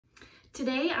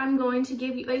Today I'm going to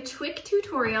give you a quick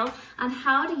tutorial on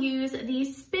how to use the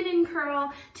spin and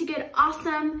curl to get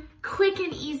awesome, quick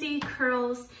and easy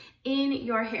curls in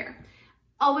your hair.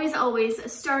 Always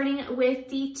starting with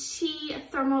the Chi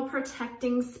Thermal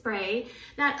Protecting Spray.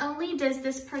 Not only does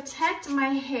this protect my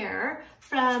hair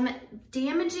from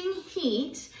damaging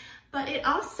heat, but it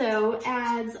also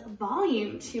adds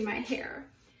volume to my hair.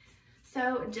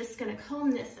 So just gonna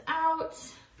comb this out.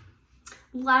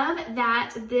 Love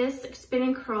that this spin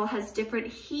and curl has different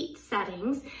heat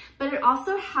settings, but it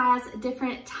also has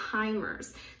different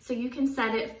timers. So you can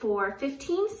set it for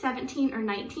 15, 17, or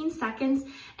 19 seconds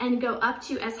and go up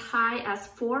to as high as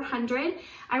 400.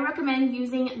 I recommend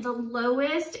using the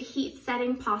lowest heat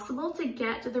setting possible to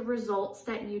get the results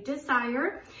that you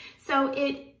desire. So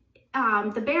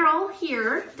the barrel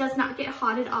here does not get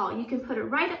hot at all. You can put it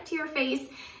right up to your face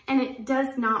and it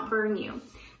does not burn you.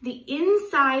 The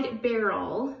inside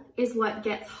barrel is what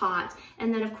gets hot,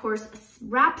 and then of course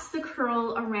wraps the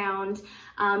curl around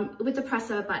with the press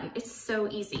of a button. It's so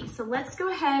easy. So let's go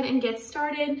ahead and get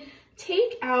started.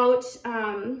 Take out,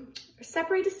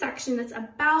 separate a section that's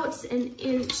about 1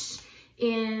 inch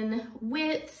in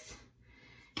width,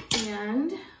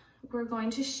 and we're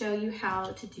going to show you how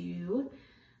to do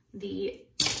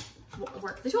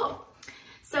work the tool.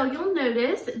 So you'll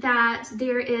notice that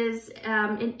there is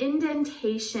an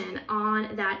indentation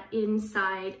on that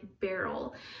inside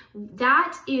barrel.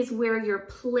 That is where you're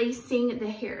placing the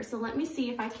hair. So let me see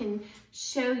if I can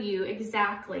show you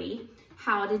exactly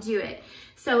how to do it.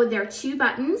 So there are 2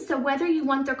 buttons. So whether you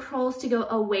want the curls to go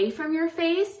away from your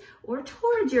face or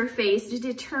towards your face, it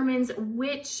determines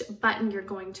which button you're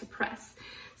going to press.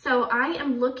 So I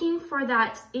am looking for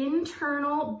that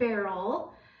internal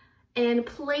barrel and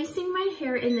placing my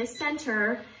hair in the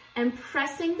center and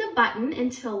pressing the button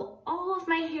until all of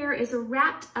my hair is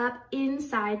wrapped up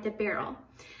inside the barrel.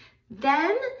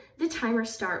 Then the timer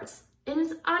starts and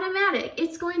it's automatic.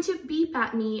 It's going to beep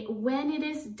at me when it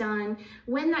is done,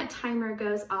 when that timer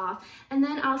goes off, and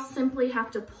then I'll simply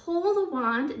have to pull the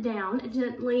wand down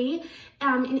gently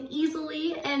and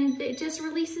easily, and it just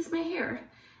releases my hair,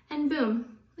 and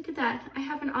boom. Look at that, I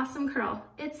have an awesome curl.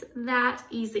 It's that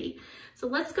easy. So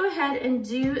let's go ahead and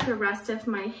do the rest of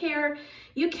my hair.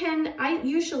 I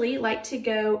usually like to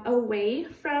go away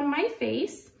from my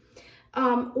face,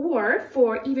 or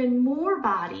for even more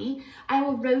body, I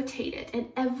will rotate it, and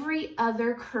every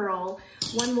other curl,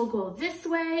 one will go this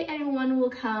way and one will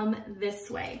come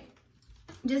this way.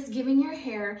 Just giving your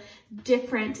hair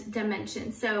different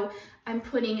dimensions. So I'm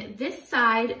putting this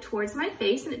side towards my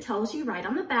face, and it tells you right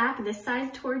on the back, this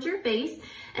side towards your face,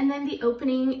 and then the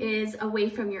opening is away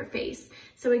from your face.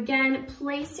 So again,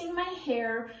 placing my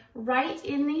hair right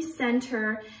in the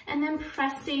center and then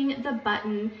pressing the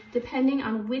button depending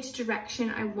on which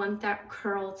direction I want that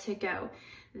curl to go.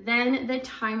 Then the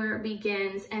timer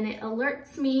begins and it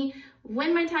alerts me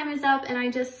when my time is up, and I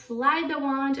just slide the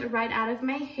wand right out of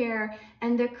my hair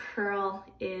and the curl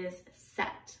is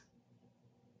set.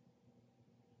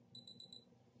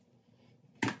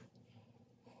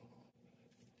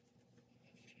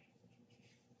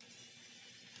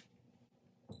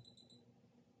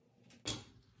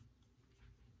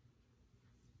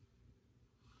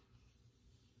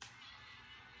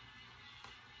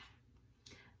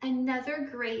 Another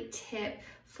great tip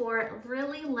for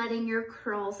really letting your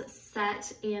curls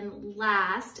set and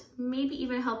last, maybe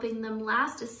even helping them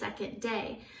last a second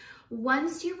day.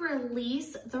 Once you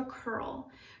release the curl,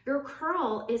 your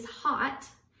curl is hot.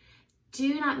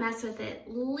 Do not mess with it.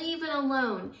 Leave it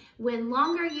alone. When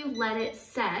longer you let it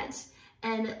set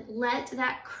and let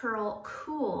that curl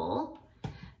cool,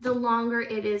 the longer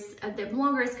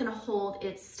it's gonna hold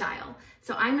its style.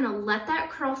 So I'm gonna let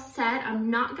that curl set. I'm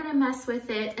not gonna mess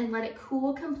with it and let it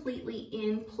cool completely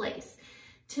in place.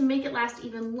 To make it last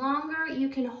even longer, you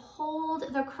can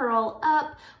hold the curl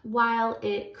up while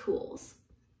it cools.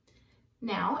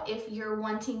 Now, if you're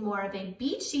wanting more of a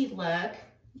beachy look,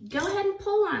 go ahead and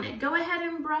pull on it. Go ahead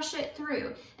and brush it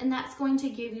through, and that's going to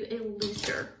give you a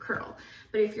looser curl.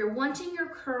 But if you're wanting your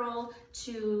curl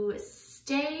to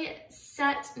stay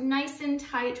set nice and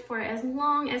tight for as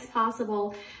long as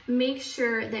possible, make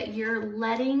sure that you're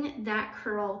letting that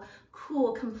curl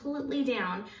cool completely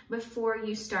down before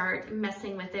you start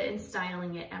messing with it and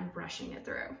styling it and brushing it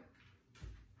through.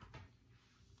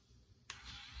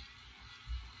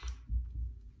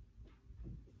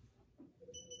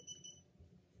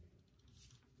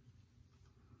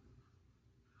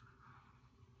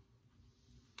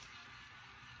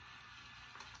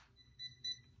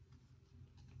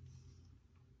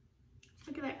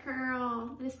 Look at that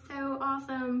curl, it is so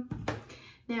awesome.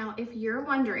 Now, if you're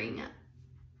wondering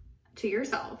to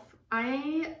yourself,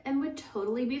 would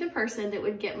totally be the person that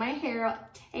would get my hair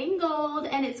tangled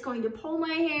and it's going to pull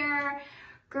my hair.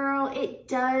 Girl, it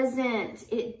doesn't.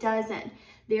 It doesn't.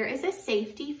 There is a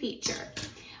safety feature.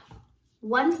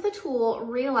 Once the tool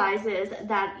realizes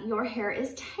that your hair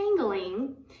is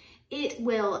tangling, it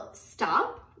will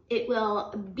stop. It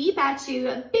will beep at you,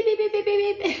 beep, beep, beep, beep,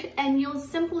 beep, beep, and you'll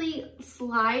simply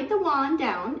slide the wand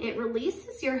down. It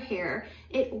releases your hair.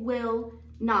 It will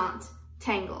not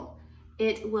tangle.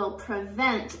 It will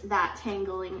prevent that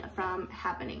tangling from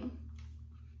happening.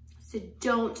 So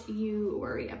don't you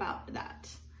worry about that.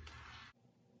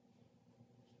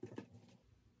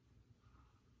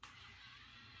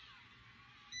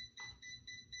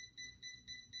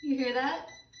 You hear that?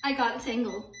 I got a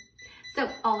tangle. So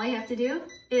all I have to do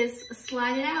is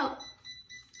slide it out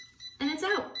and it's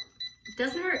out. It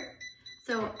doesn't hurt.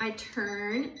 So I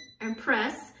turn and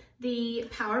press the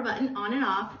power button on and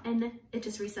off and it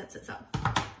just resets itself.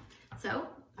 So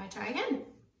I try again.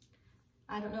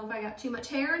 I don't know if I got too much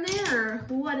hair in there or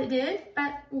what it did,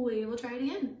 but we will try it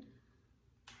again.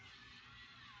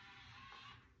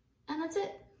 And that's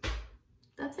it.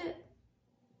 That's it.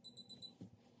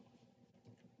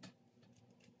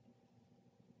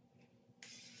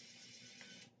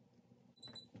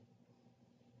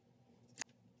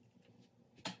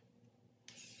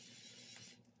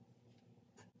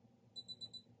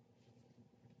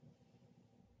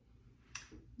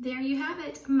 There you have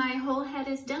it. My whole head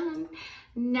is done.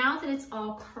 Now that it's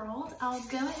all curled, I'll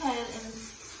go ahead and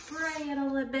spray it a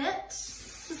little bit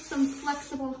with some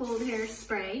flexible hold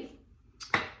hairspray.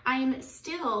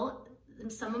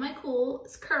 Some of my cool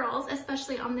curls,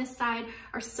 especially on this side,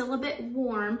 are still a bit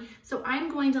warm. So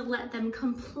I'm going to let them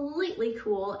completely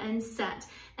cool and set.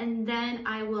 And then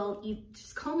I will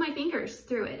just comb my fingers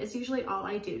through it. It's usually all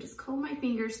I do, just comb my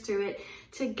fingers through it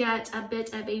to get a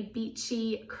bit of a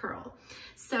beachy curl.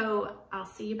 So I'll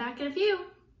see you back in a few.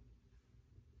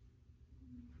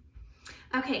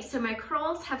 Okay, so my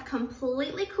curls have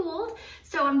completely cooled.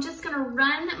 So I'm just gonna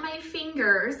run my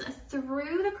fingers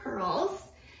through the curls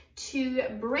to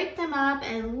break them up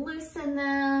and loosen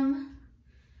them,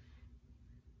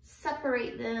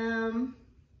 separate them.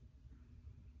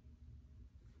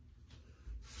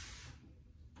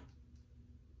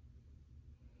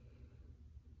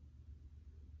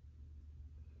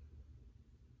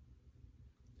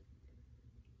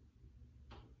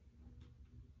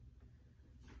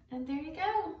 And there you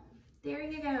go. There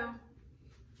you go.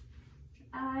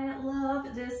 I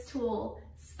love this tool.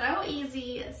 So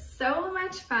easy, so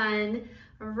much fun,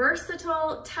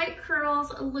 versatile, tight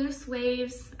curls, loose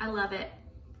waves. I love it.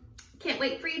 Can't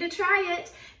wait for you to try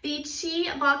it. The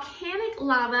Volcanic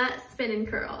Lava Spin and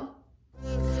Curl.